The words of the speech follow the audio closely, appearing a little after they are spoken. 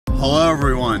Hello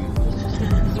everyone,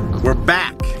 we're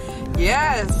back.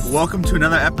 Yes. Welcome to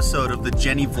another episode of the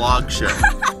Jenny Vlog Show.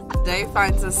 Today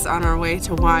finds us on our way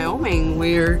to Wyoming.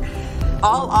 We're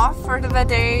all off for the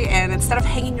day, and instead of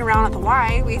hanging around at the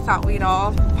Y, we thought we'd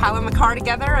all pile in the car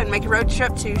together and make a road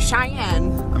trip to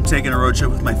Cheyenne. I'm taking a road trip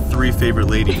with my 3 favorite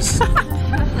ladies.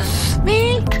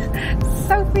 Me,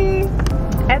 Sophie,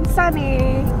 and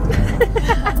Sunny.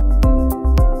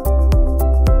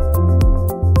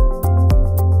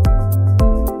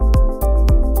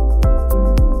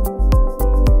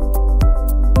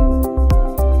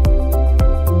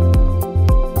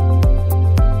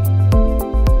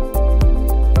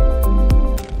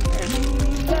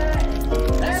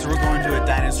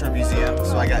 Museum,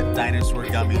 so I got dinosaur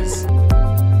gummies.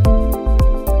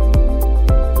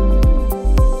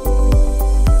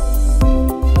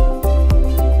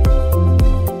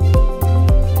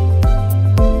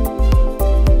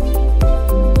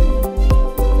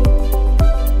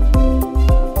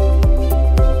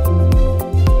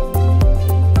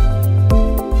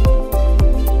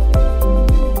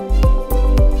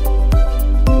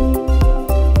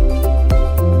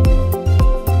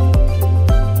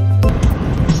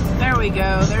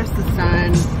 There's the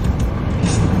sun.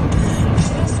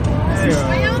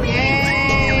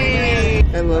 Yay!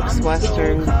 It looks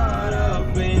western.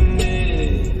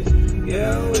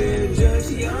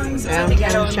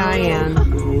 Downtown Cheyenne.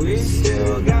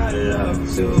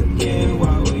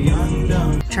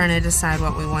 Trying to decide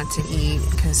what we want to eat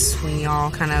because we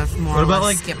all kind of more or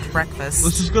less skipped breakfast.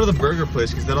 Let's just go to the burger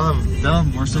place because they'll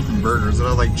have more stuff than burgers. They'll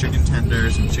have like chicken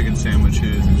tenders and chicken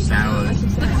sandwiches and salad.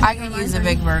 I can use a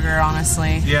big burger,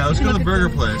 honestly. Yeah, let's go to the burger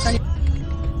place.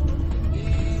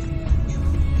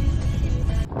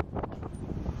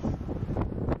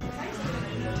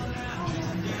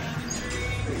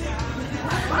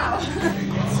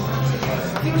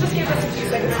 You can just give us a few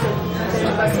seconds to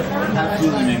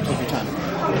Absolutely, man. Take your time.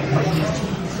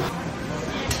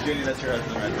 Jenny, that's your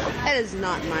husband right there. That is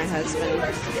not my husband.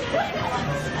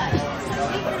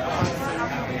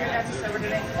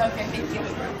 Okay, thank you.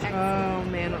 Oh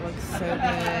man, it looks so good. I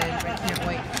can't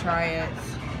wait to try it.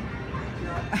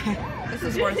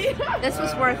 This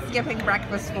was worth skipping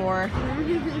breakfast for.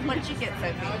 What did you get,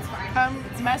 Sophie?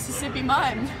 It's Mississippi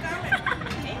mud.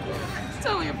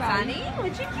 Totally a Sunny,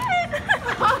 what'd you get?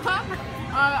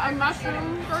 A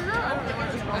mushroom burger? I don't know what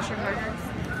it was called. Mushroom burger.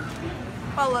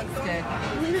 Well, looks good.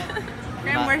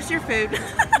 Graham, where's your food?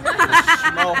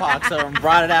 Mohawks haven't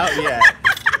brought it out yet.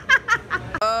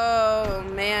 Oh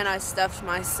man, I stuffed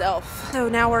myself. So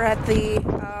now we're at the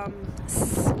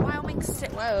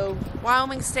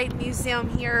Wyoming State Museum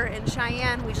here in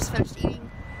Cheyenne. We just finished eating.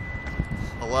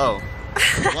 Hello.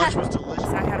 Lunch was delicious.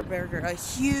 I had a burger, a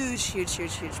huge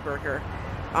burger,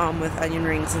 with onion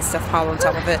rings and stuff piled on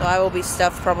top of it. So I will be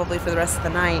stuffed probably for the rest of the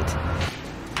night.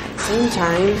 At the same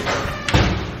time,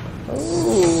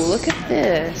 oh, look at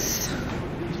this.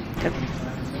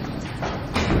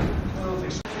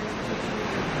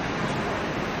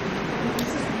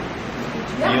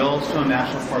 The Yellowstone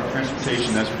National Park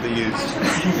Transportation, that's what they use.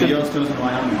 The Yellowstone's in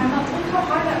Wyoming.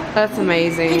 That's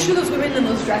amazing. Picture those women in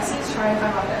those dresses trying to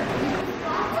climb up there.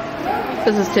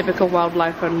 This is typical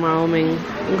wildlife in Wyoming.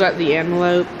 We've got the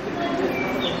antelope,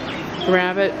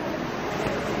 rabbit,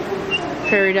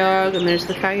 prairie dog, and there's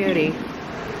the coyote.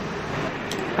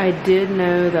 I did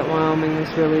know that Wyoming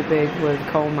was really big with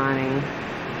coal mining.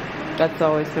 That's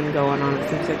always been going on, it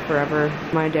seems like forever.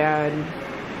 My dad,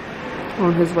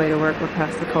 on his way to work, would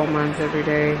pass the coal mines every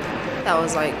day. That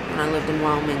was like when I lived in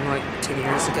Wyoming like 10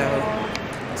 years ago.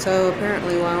 So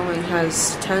apparently Wyoming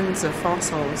has tons of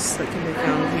fossils that can be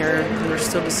found here, and we're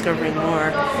still discovering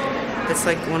more. It's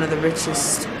like one of the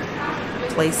richest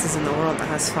places in the world that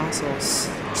has fossils.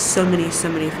 So many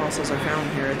fossils are found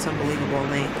here. It's unbelievable,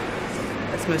 and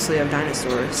that's mostly of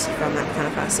dinosaurs. I found that kind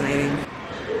of fascinating.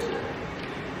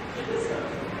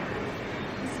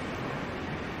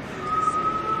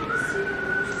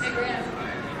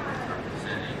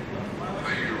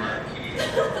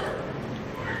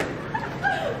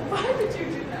 Why did you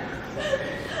do that?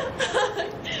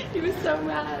 He was so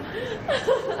mad.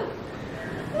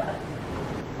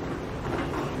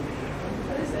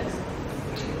 What is this?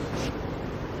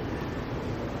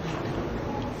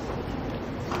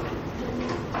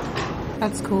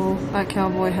 That's cool. That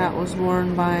cowboy hat was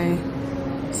worn by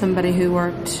somebody who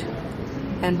worked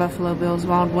in Buffalo Bill's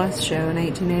Wild West show in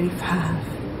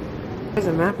 1885. There's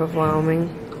a map of Wyoming.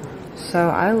 So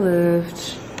I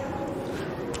lived,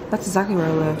 that's exactly where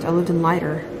I lived. I lived in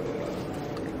Leiter,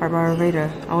 right by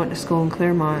Arvada. I went to school in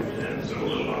Claremont,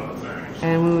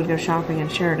 and we would go shopping in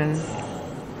Sheridan.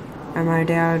 And my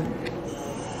dad,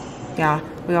 yeah,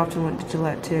 We often went to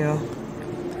Gillette too.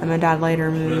 And my dad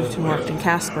later moved and worked in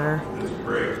Casper.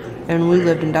 And we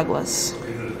lived in Douglas,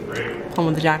 home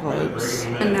of the jackalopes.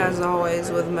 And as always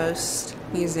with most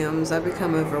museums, I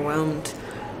become overwhelmed.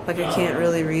 Like, I can't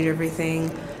really read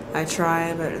everything. I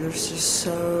try, but there's just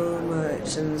so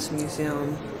much in this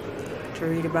museum to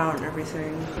read about and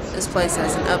everything. This place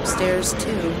has an upstairs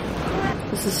too.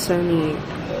 This is so neat.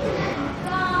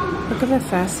 Look at the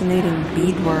fascinating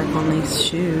beadwork on these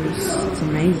shoes. It's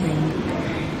amazing.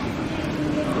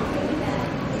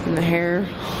 And the hair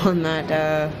on that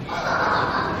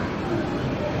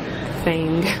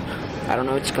thing. I don't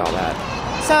know what you call that.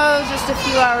 So just a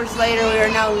few hours later, we are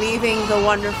now leaving the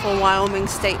wonderful Wyoming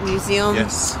State Museum.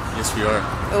 Yes, yes we are.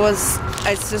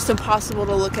 It's just impossible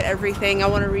to look at everything. I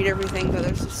want to read everything, but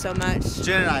there's just so much.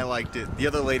 Jen and I liked it. The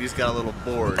other ladies got a little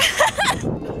bored.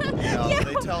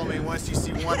 They tell me once you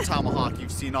see one tomahawk,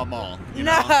 you've seen them all.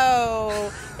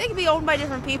 No, they can be owned by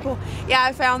different people. Yeah,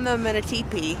 I found them in a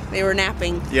teepee. They were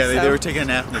napping. Yeah, they were taking a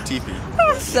nap in a teepee.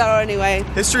 So anyway.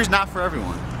 History's not for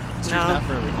everyone. History's not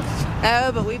for everyone.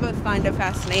 Oh, but we both find it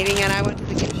fascinating, and I went to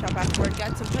the gift shop afterward,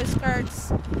 got some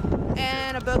postcards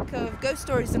and a book of ghost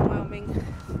stories in Wyoming.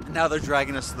 Now they're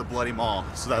dragging us to the Bloody Mall,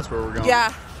 so that's where we're going.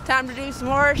 Yeah, time to do some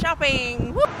more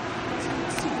shopping. Woo!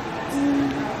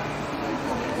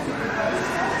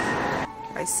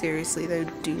 I seriously, though,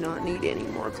 do not need any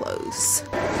more clothes.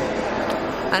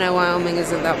 I know Wyoming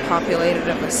isn't that populated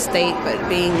of a state, but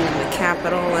being in the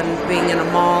capital and being in a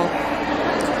mall,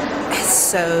 it's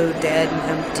so dead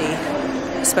and empty,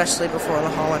 especially before the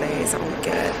holidays. I don't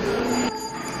get it.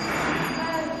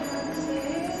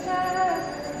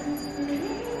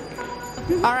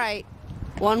 All right,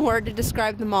 one word to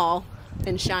describe the mall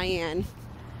in Cheyenne.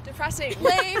 Depressing.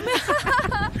 Lame.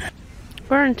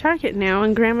 We're in Target now,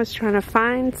 and Grandma's trying to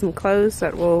find some clothes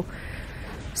that will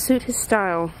suit his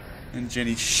style. And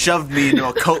Jenny shoved me into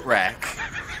a coat rack.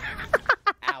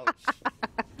 Ouch.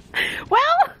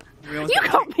 Well, you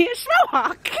called me a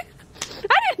schmohawk.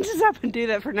 I didn't just up and do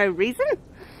that for no reason.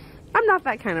 I'm not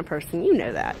that kind of person. You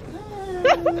know that.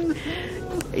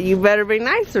 You better be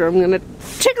nice or I'm going to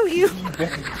tickle you.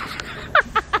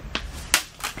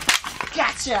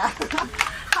 Gotcha.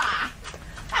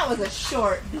 That was a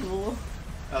short duel.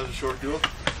 That was a short duel?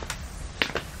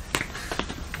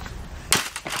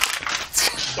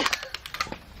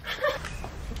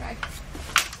 Okay.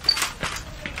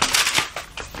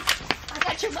 I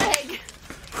got your leg.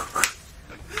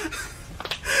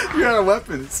 You're out of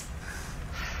weapons.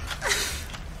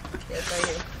 Yes, I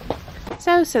do.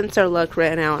 So, since our luck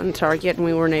ran out in Target and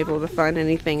we weren't able to find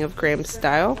anything of Graham's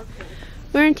style,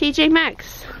 we're in TJ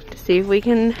Maxx to see if we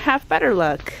can have better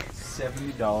luck.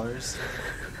 $70.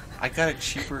 I got a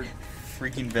cheaper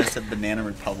freaking vest at Banana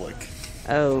Republic.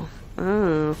 Oh,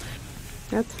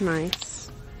 that's nice.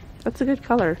 That's a good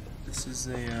color. This is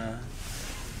a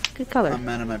Good color. I'm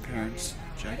mad at my parents'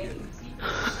 jacket.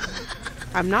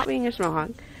 I'm not being a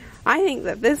schmohawk. I think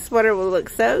that this sweater will look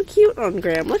so cute on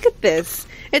Graham. Look at this.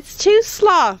 It's two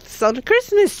sloths on a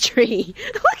Christmas tree.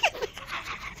 Look at that.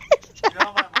 You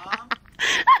know my mom?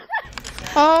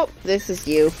 Oh, this is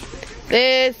you.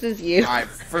 This is you. Alright,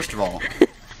 first of all,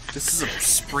 this is a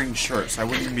spring shirt, so I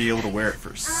wouldn't even be able to wear it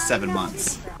for 7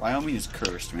 months. Wyoming is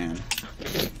cursed, man.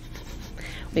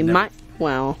 We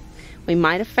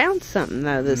might have found something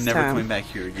though this Never time. coming back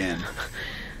here again.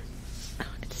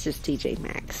 It's just TJ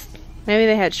Maxx. Maybe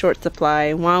they had short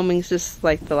supply. Wyoming's just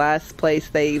like the last place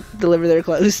they deliver their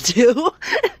clothes to.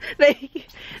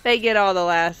 they get all the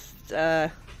last. Yeah,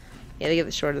 they get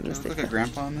the short of this. Look at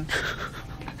Grandpa on this.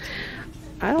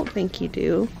 I don't think you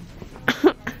do.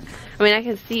 I mean, I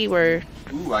can see where.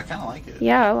 Ooh, I kind of like it.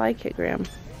 Yeah, I like it, Graham.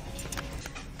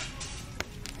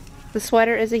 The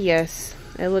sweater is a yes.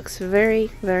 It looks very,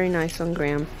 very nice on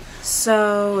Graham.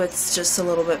 So it's just a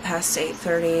little bit past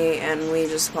 8:30 and we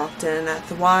just walked in at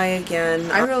the Y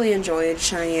again. I really enjoyed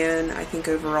Cheyenne. I think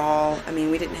overall, I mean,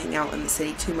 we didn't hang out in the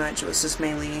city too much. It was just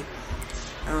mainly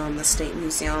the State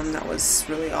Museum. That was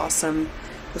really awesome.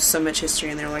 There's so much history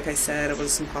in there. Like I said, it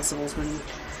was impossible to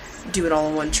do it all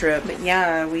in one trip. But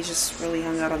yeah, we just really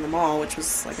hung out on the mall, which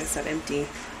was, like I said, empty.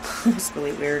 It was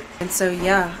really weird. And so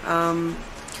yeah,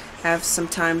 I have some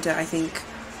time to, I think,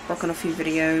 work on a few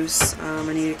videos.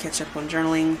 I need to catch up on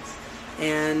journaling,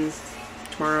 and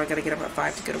tomorrow I gotta get up at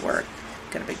 5 to go to work.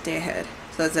 Got a big day ahead.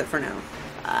 So that's it for now.